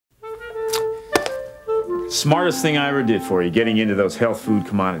Smartest thing I ever did for you, getting into those health food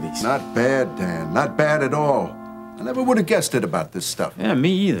commodities. Not bad, Dan. Not bad at all. I never would have guessed it about this stuff. Yeah,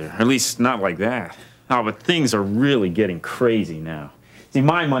 me either. At least not like that. Oh, but things are really getting crazy now. See,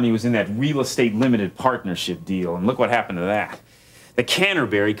 my money was in that real estate limited partnership deal, and look what happened to that. The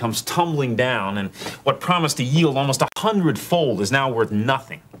Canterbury comes tumbling down, and what promised to yield almost 100-fold is now worth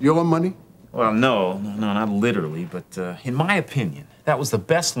nothing. Your money? Well, no, not literally, but in my opinion, that was the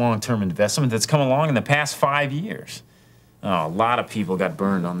best long-term investment that's come along in the past 5 years. Oh, a lot of people got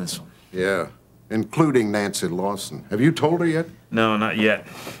burned on this one. Yeah, including Nancy Lawson. Have you told her yet? No, not yet.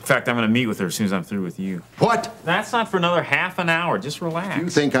 In fact, I'm going to meet with her as soon as I'm through with you. What? That's not for another half an hour. Just relax. You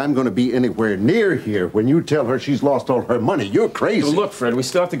think I'm going to be anywhere near here when you tell her she's lost all her money? You're crazy. Well, look, Fred, we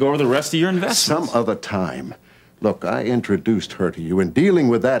still have to go over the rest of your investments. Some other time. Look, I introduced her to you, and dealing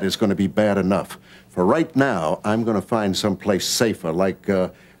with that is going to be bad enough. For right now, I'm going to find someplace safer, like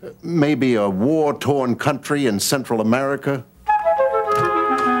maybe a war-torn country in Central America.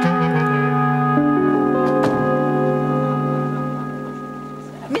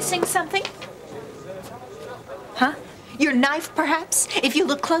 Missing something? Huh? Your knife, perhaps? If you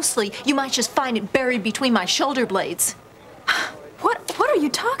look closely, you might just find it buried between my shoulder blades. What are you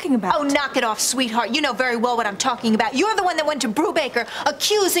talking about? Oh, knock it off, sweetheart. You know very well what I'm talking about. You're the one that went to Brubaker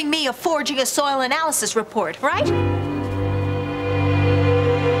accusing me of forging a soil analysis report, right?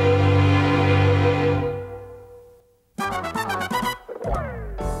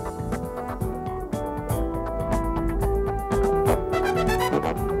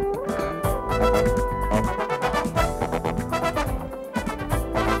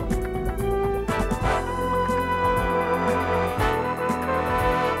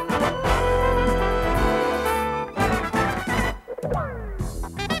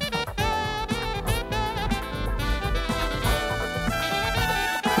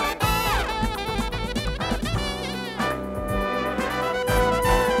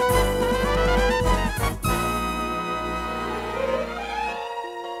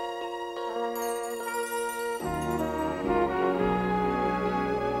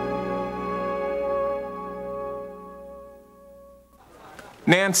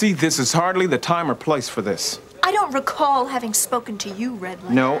 Nancy, this is hardly the time or place for this. I don't recall having spoken to you,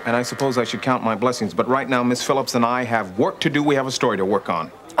 Redland. No, and I suppose I should count my blessings, but right now, Miss Phillips and I have work to do. We have a story to work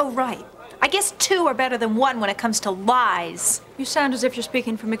on. Oh, right. I guess two are better than one when it comes to lies. You sound as if you're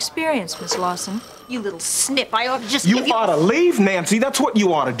speaking from experience, Miss Lawson. You little snip. I ought to just give you... You ought to leave, Nancy. That's what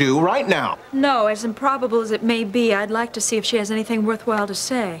you ought to do right now. No, as improbable as it may be, I'd like to see if she has anything worthwhile to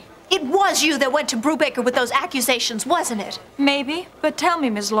say. It was you that went to Brubaker with those accusations, wasn't it? Maybe. But tell me,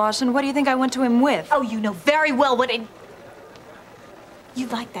 Miss Lawson, what do you think I went to him with? Oh, you know very well what it...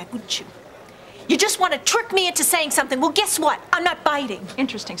 You'd like that, wouldn't you? You just want to trick me into saying something. Well, guess what? I'm not biting.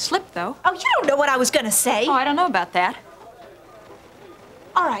 Interesting slip, though. Oh, you don't know what I was going to say. Oh, I don't know about that.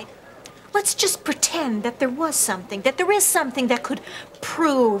 All right. Let's just pretend that there was something, that there is something that could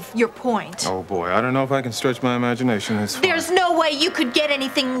prove your point. Oh, boy, I don't know if I can stretch my imagination this far. There's no way you could get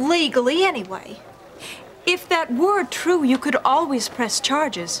anything legally anyway. If that were true, you could always press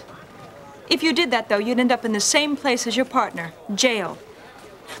charges. If you did that, though, you'd end up in the same place as your partner, jail.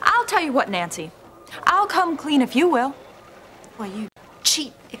 I'll tell you what, Nancy. I'll come clean if you will. Why, you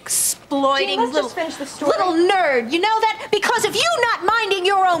cheap, exploiting Let's little, just finish the story. little nerd. You know that? Because of you not minding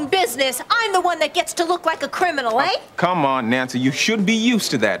your own business, I'm the one that gets to look like a criminal, eh? Come on, Nancy. You should be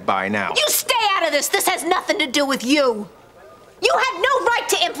used to that by now. You stay out of this. This has nothing to do with you. You had no right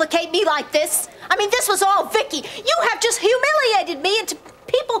to implicate me like this. I mean, this was all Vicky. You have just humiliated me into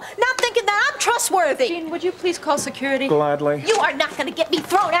people not thinking that I'm trustworthy. Jean, would you please call security? Gladly. You are not going to get me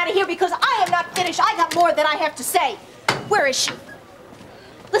thrown out of here because I am not finished. I got more than I have to say. Where is she?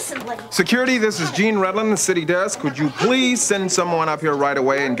 Listen, lady. Security, this is Gene Redland, the city desk. Would you please send someone up here right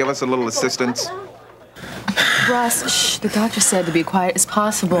away and give us a little assistance? Russ, shh, the doctor said to be quiet as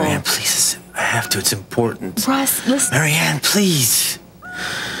possible. Marianne, please. I have to. It's important. Russ, listen. Marianne, please.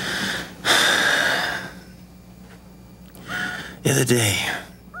 The other day,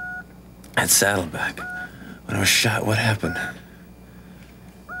 at Saddleback, when I was shot, what happened?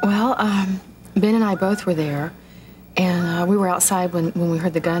 Well, Ben and I both were there, and we were outside when we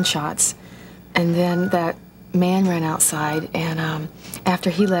heard the gunshots. And then that man ran outside, and after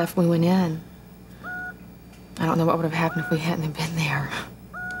he left, we went in. I don't know what would have happened if we hadn't been there.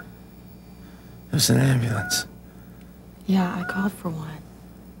 It was an ambulance. Yeah, I called for one.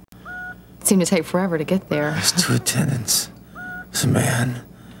 It seemed to take forever to get there. There's two attendants. It was a man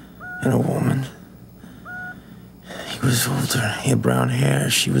and a woman. He was older. He had brown hair.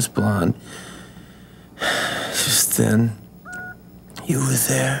 She was blonde. She was thin. You were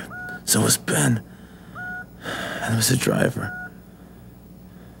there. So was Ben. And there was a driver.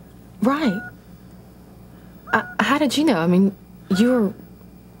 Right. How did you know? I mean, you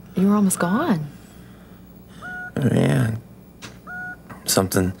were almost gone. Marianne,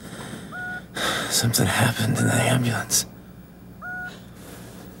 something happened in the ambulance.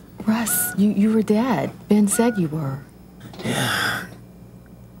 Russ, you were dead. Ben said you were. Yeah.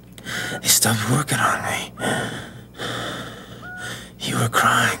 They stopped working on me. You were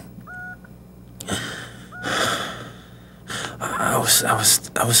crying. I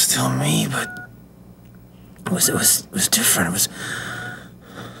was still me, but it was different. It was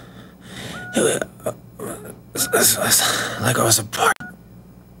like I was apart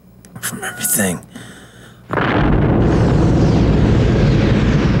from everything.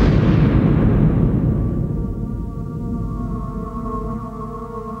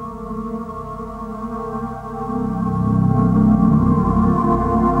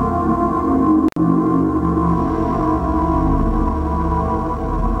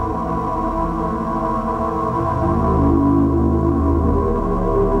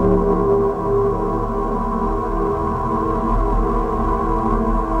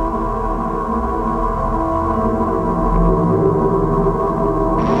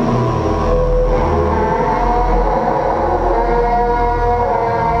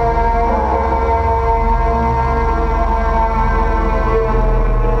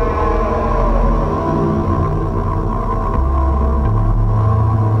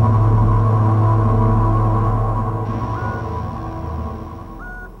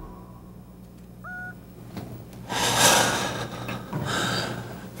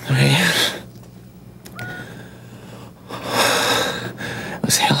 It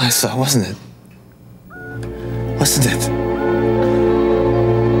was hell I saw, wasn't it? Wasn't it?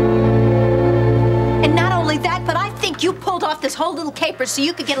 And not only that, but I think you pulled off this whole little caper so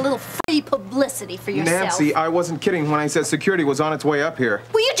you could get a little free publicity for yourself. Nancy, I wasn't kidding when I said security was on its way up here.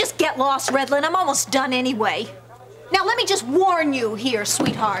 Will you just get lost, Redlin? I'm almost done anyway. Now, let me just warn you here,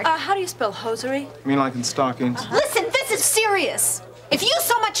 sweetheart. How do you spell hosiery? I mean, like in stockings. Listen, this is serious. If you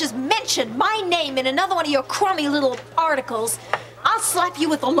so much as mention my name in another one of your crummy little articles, I'll slap you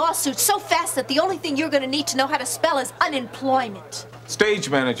with a lawsuit so fast that the only thing you're going to need to know how to spell is unemployment. Stage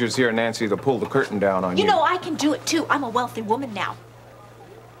manager's here, Nancy, to pull the curtain down on you. You know, I can do it, too. I'm a wealthy woman now.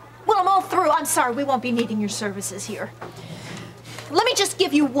 Well, I'm all through. I'm sorry, we won't be needing your services here. Let me just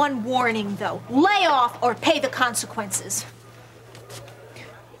give you one warning, though. Lay off or pay the consequences.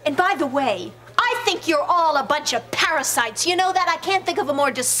 And by the way, I think you're all a bunch of parasites. You know that? I can't think of a more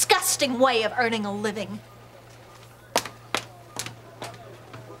disgusting way of earning a living.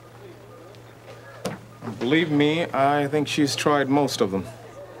 Believe me, I think she's tried most of them.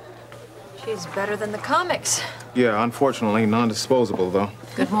 She's better than the comics. Yeah, unfortunately, non-disposable, though.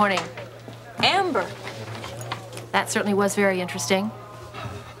 Good morning. Amber. That certainly was very interesting.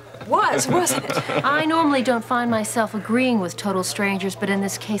 Wasn't it? I normally don't find myself agreeing with total strangers, but in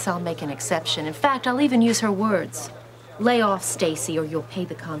this case, I'll make an exception. In fact, I'll even use her words. Lay off, Stacy, or you'll pay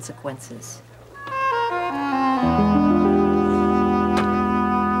the consequences.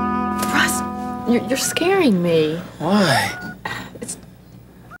 Russ, you're scaring me. Why? It's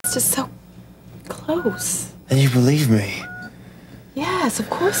just so close. And you believe me? Yes, of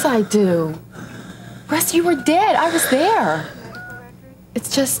course I do. Russ, you were dead. I was there.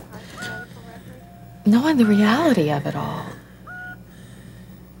 It's just knowing the reality of it all.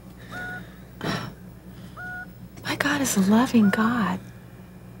 My God is a loving God.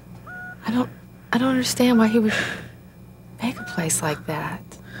 I don't understand why he would make a place like that.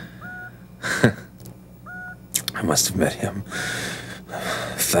 I must have met him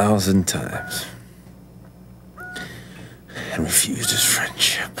 1,000 times and refused his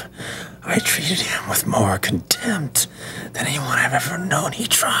friendship. I treated him with more contempt than anyone I've ever known. He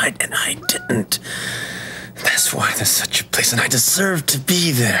tried, and I didn't. That's why there's such a place, and I deserve to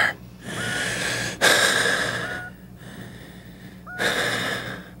be there.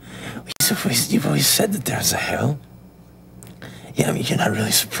 You've always said that there's a hell. Yeah, I mean, you're not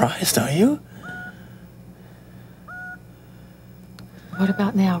really surprised, are you? What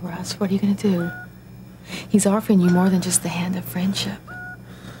about now, Russ? What are you going to do? He's offering you more than just the hand of friendship.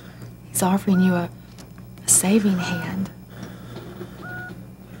 He's offering you a saving hand.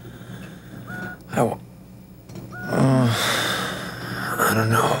 I don't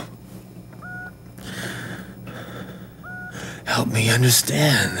know. Help me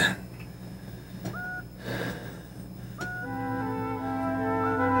understand.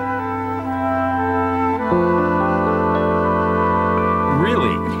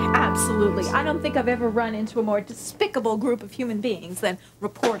 Absolutely. I don't think I've ever run into a more despicable group of human beings than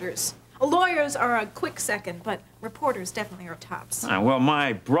reporters. Lawyers are a quick second, but reporters definitely are tops. Well,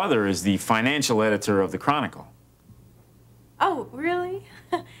 my brother is the financial editor of the Chronicle. Oh, really?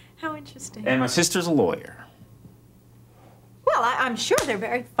 How interesting. And my sister's a lawyer. Well, I'm sure they're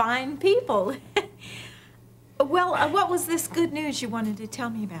very fine people. Well, what was this good news you wanted to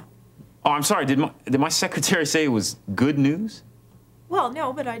tell me about? Oh, I'm sorry. Did my secretary say it was good news? Well,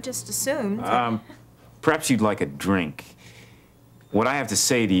 no, but I just assumed. Perhaps you'd like a drink. What I have to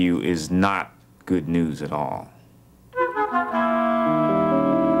say to you is not good news at all.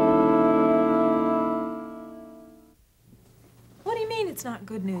 What do you mean it's not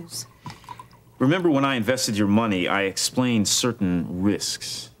good news? Remember when I invested your money, I explained certain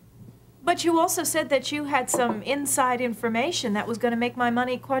risks. But you also said that you had some inside information that was going to make my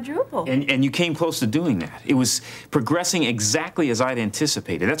money quadruple. And you came close to doing that. It was progressing exactly as I'd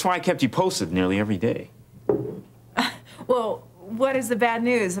anticipated. That's why I kept you posted nearly every day. Well, what is the bad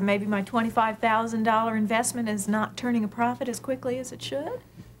news? Maybe my $25,000 investment is not turning a profit as quickly as it should?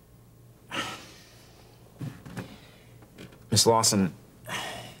 Miss Lawson,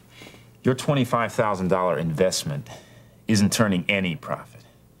 your $25,000 investment isn't turning any profit.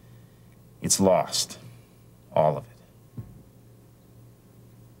 It's lost. All of it.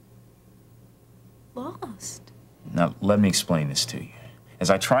 Lost? Now, let me explain this to you. As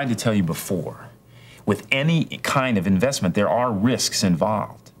I tried to tell you before, with any kind of investment, there are risks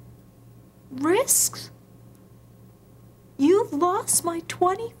involved. Risks? You've lost my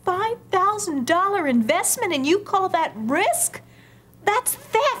 $25,000 investment and you call that risk? That's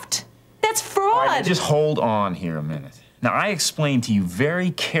theft. That's fraud. All right, just hold on here a minute. Now, I explained to you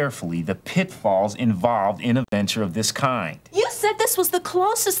very carefully the pitfalls involved in a venture of this kind. You said this was the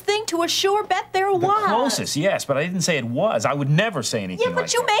closest thing to a sure bet there was. The closest, yes, but I didn't say it was. I would never say anything like that. Yeah,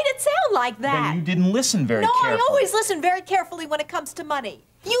 but you made it sound like that. Then you didn't listen very carefully. No, I always listen very carefully when it comes to money.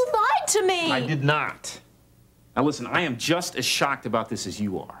 You lied to me. I did not. Now, listen, I am just as shocked about this as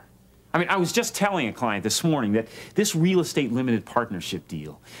you are. I mean, I was just telling a client this morning that this real estate limited partnership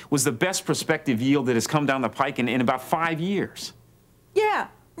deal was the best prospective yield that has come down the pike in about 5 years. Yeah,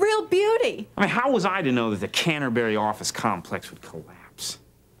 real beauty. I mean, how was I to know that the Canterbury office complex would collapse?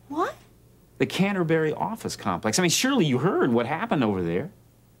 What? The Canterbury office complex. I mean, surely you heard what happened over there.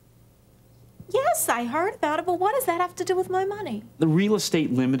 Yes, I heard about it, but what does that have to do with my money? The real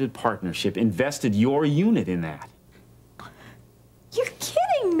estate limited partnership invested your unit in that. You're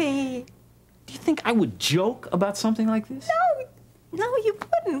kidding me. Do you think I would joke about something like this? No, you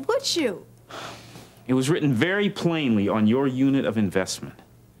wouldn't, would you? It was written very plainly on your unit of investment.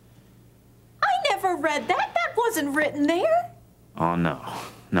 I never read that. That wasn't written there. Oh, no.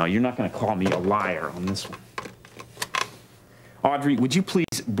 No, you're not going to call me a liar on this one. Audrey, would you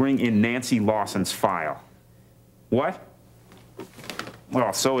please bring in Nancy Lawson's file? What?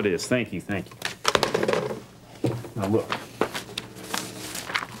 Oh, so it is. Thank you, thank you. Now, look.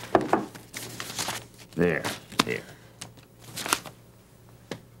 There.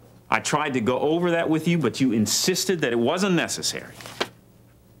 I tried to go over that with you, but you insisted that it wasn't necessary.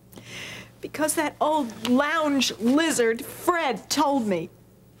 Because that old lounge lizard, Fred, told me.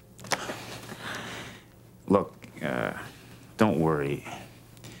 Look, don't worry.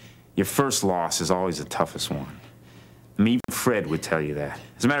 Your first loss is always the toughest one. I mean, even Fred would tell you that.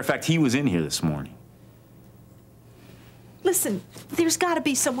 As a matter of fact, he was in here this morning. Listen, there's got to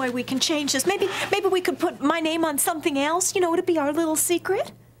be some way we can change this. Maybe we could put my name on something else. You know, it'd be our little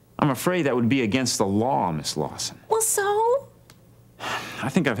secret. I'm afraid that would be against the law, Miss Lawson. Well, so? I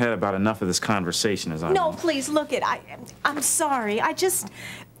think I've had about enough of this conversation as I... No, please, look it. I'm sorry.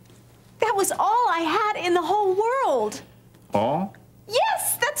 That was all I had in the whole world. All?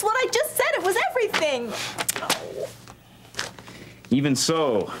 Yes, that's what I just said. It was everything. Even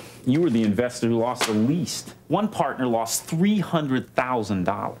so, you were the investor who lost the least. One partner lost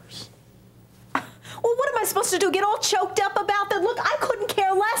 $300,000. Well, what am I supposed to do? Get all choked up about that? Look, I couldn't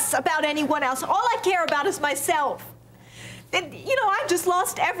care less about anyone else. All I care about is myself. And, you know, I've just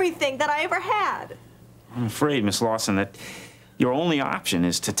lost everything that I ever had. I'm afraid, Miss Lawson, that your only option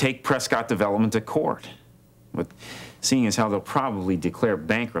is to take Prescott Development to court. But seeing as how they'll probably declare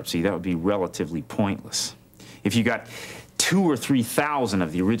bankruptcy, that would be relatively pointless. If you got 2,000 or 3,000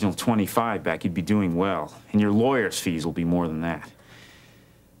 of the original 25 back, you'd be doing well. And your lawyer's fees will be more than that.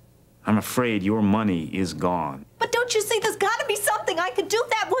 I'm afraid your money is gone. But don't you see there's got to be something I could do?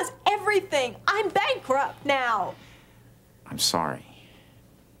 That was everything. I'm bankrupt now. I'm sorry.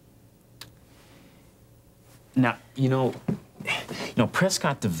 Now, you know,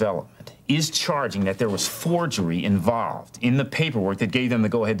 Prescott Development is charging that there was forgery involved in the paperwork that gave them the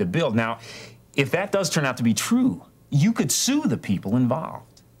go-ahead to build. Now, if that does turn out to be true, you could sue the people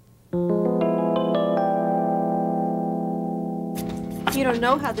involved. You don't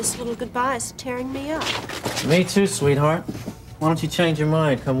know how this little goodbye is tearing me up. Me too, sweetheart. Why don't you change your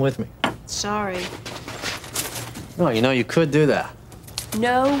mind? Come with me. Sorry. No, you know, you could do that.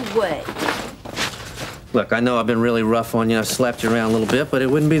 No way. Look, I know I've been really rough on you. I've slapped you around a little bit, but it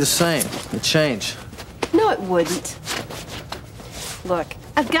wouldn't be the same. It'd change. No, it wouldn't. Look,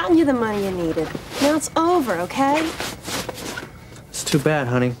 I've gotten you the money you needed. Now it's over, okay? It's too bad,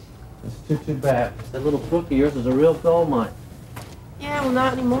 honey. It's too bad. That little book of yours is a real gold mine. Yeah, well,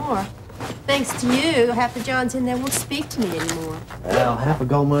 not anymore. Thanks to you, half the Johns in there won't speak to me anymore. Well, half a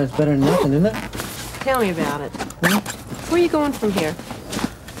gold mine's better than nothing, isn't it? Tell me about it. Where are you going from here?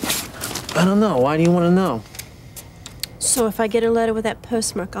 I don't know. Why do you want to know? So if I get a letter with that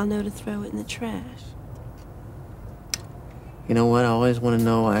postmark, I'll know to throw it in the trash. You know what? I always want to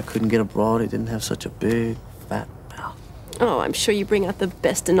know why I couldn't get abroad. He didn't have such a big, fat mouth. Oh, I'm sure you bring out the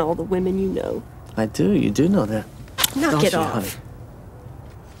best in all the women you know. I do. You do know that. Knock it you, off. honey?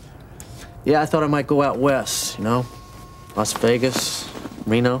 Yeah, I thought I might go out west, you know? Las Vegas,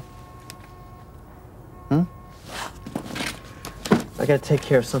 Reno. I gotta take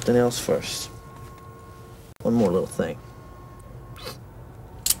care of something else first. One more little thing.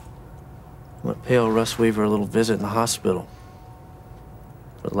 I'm gonna pay old Russ Weaver a little visit in the hospital.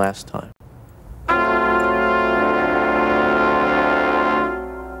 For the last time.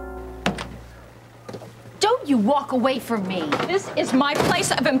 Don't you walk away from me. This is my place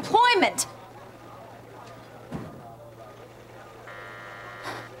of employment.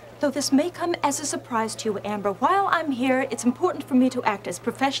 Though this may come as a surprise to you, Amber, while I'm here, it's important for me to act as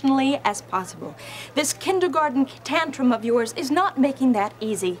professionally as possible. This kindergarten tantrum of yours is not making that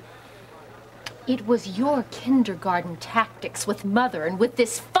easy. It was your kindergarten tactics with Mother and with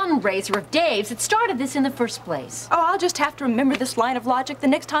this fundraiser of Dave's that started this in the first place. Oh, I'll just have to remember this line of logic the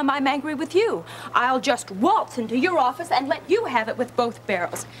next time I'm angry with you. I'll just waltz into your office and let you have it with both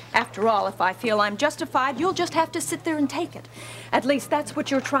barrels. After all, if I feel I'm justified, you'll just have to sit there and take it. At least that's what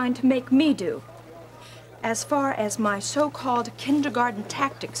you're trying to make me do. As far as my so-called kindergarten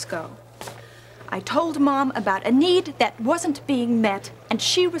tactics go, I told Mom about a need that wasn't being met, and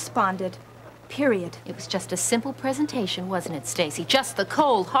she responded, period. It was just a simple presentation, wasn't it, Stacy? Just the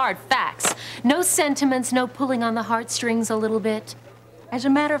cold, hard facts. No sentiments, no pulling on the heartstrings a little bit. As a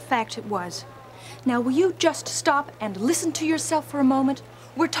matter of fact, it was. Now, will you just stop and listen to yourself for a moment?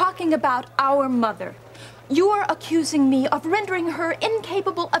 We're talking about our mother. You're accusing me of rendering her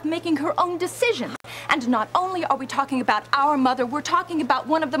incapable of making her own decisions. And not only are we talking about our mother, we're talking about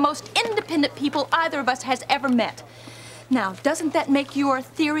one of the most independent people either of us has ever met. Now, doesn't that make your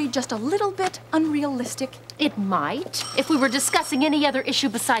theory just a little bit unrealistic? It might, if we were discussing any other issue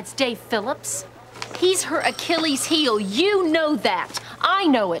besides Dave Phillips. He's her Achilles heel. You know that. I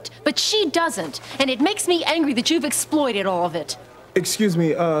know it, but she doesn't. And it makes me angry that you've exploited all of it. Excuse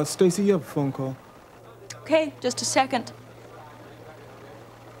me, Stacy, you have a phone call. Okay, just a second.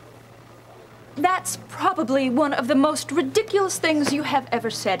 That's probably one of the most ridiculous things you have ever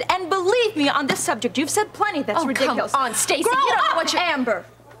said. And believe me, on this subject, you've said plenty that's ridiculous. Come on, Stacy. Grow You don't know up, what you're... Amber.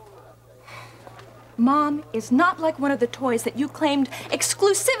 Mom is not like one of the toys that you claimed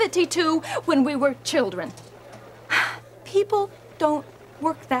exclusivity to when we were children. People don't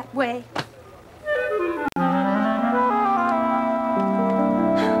work that way.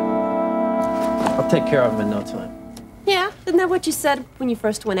 I'll take care of him in no time. Yeah, isn't that what you said when you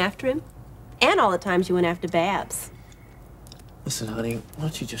first went after him? And all the times you went after Babs. Listen, honey, why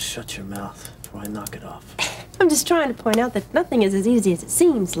don't you just shut your mouth before I knock it off? I'm just trying to point out that nothing is as easy as it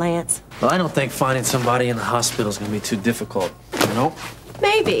seems, Lance. Well, I don't think finding somebody in the hospital is going to be too difficult, you know?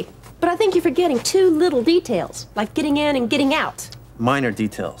 Maybe, but I think you're forgetting two little details, like getting in and getting out. Minor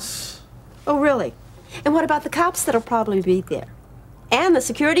details. Oh, really? And what about the cops that'll probably be there? And the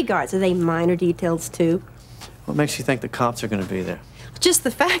security guards, are they minor details, too? What makes you think the cops are going to be there? Just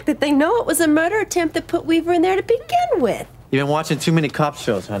the fact that they know it was a murder attempt that put Weaver in there to begin with. You've been watching too many cop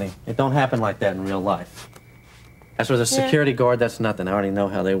shows, honey. It don't happen like that in real life. As for the security guard, that's nothing. I already know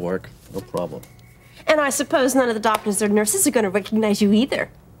how they work. No problem. And I suppose none of the doctors or nurses are going to recognize you either.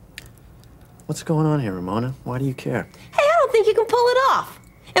 What's going on here, Ramona? Why do you care? Hey, I don't think you can pull it off.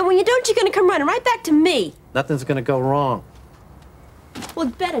 And when you don't, you're going to come running right back to me. Nothing's going to go wrong. Well,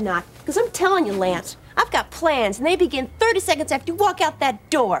 it better not, because I'm telling you, Lance, I've got plans, and they begin 30 seconds after you walk out that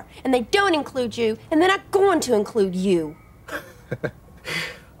door. And they don't include you, and they're not going to include you.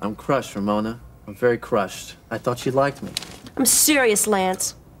 I'm crushed, Ramona. I'm very crushed. I thought you liked me. I'm serious,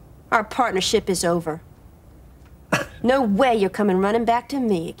 Lance. Our partnership is over. No way you're coming running back to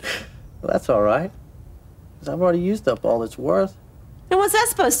me again. Well, that's all right. Because I've already used up all it's worth. And what's that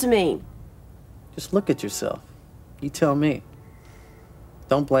supposed to mean? Just look at yourself. You tell me.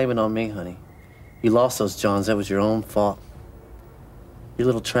 Don't blame it on me, honey. You lost those Johns. That was your own fault. Your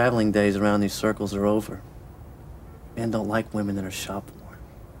little traveling days around these circles are over. Men don't like women that are shop worn.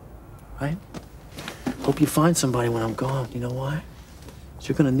 Right? Hope you find somebody when I'm gone. You know why? 'Cause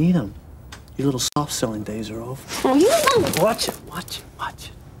you're gonna need them. Your little soft-selling days are over. Oh, you don't. Watch it, watch it, watch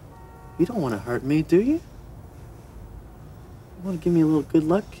it. You don't want to hurt me, do you? You want to give me a little good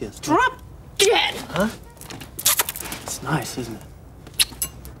luck kiss? Drop dead. Huh? It's nice, isn't it?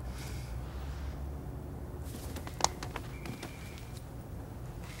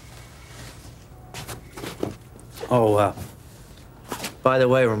 Oh, by the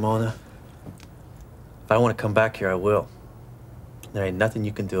way, Ramona, if I want to come back here, I will. There ain't nothing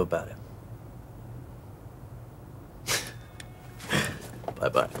you can do about it.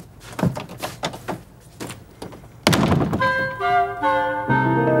 Bye-bye.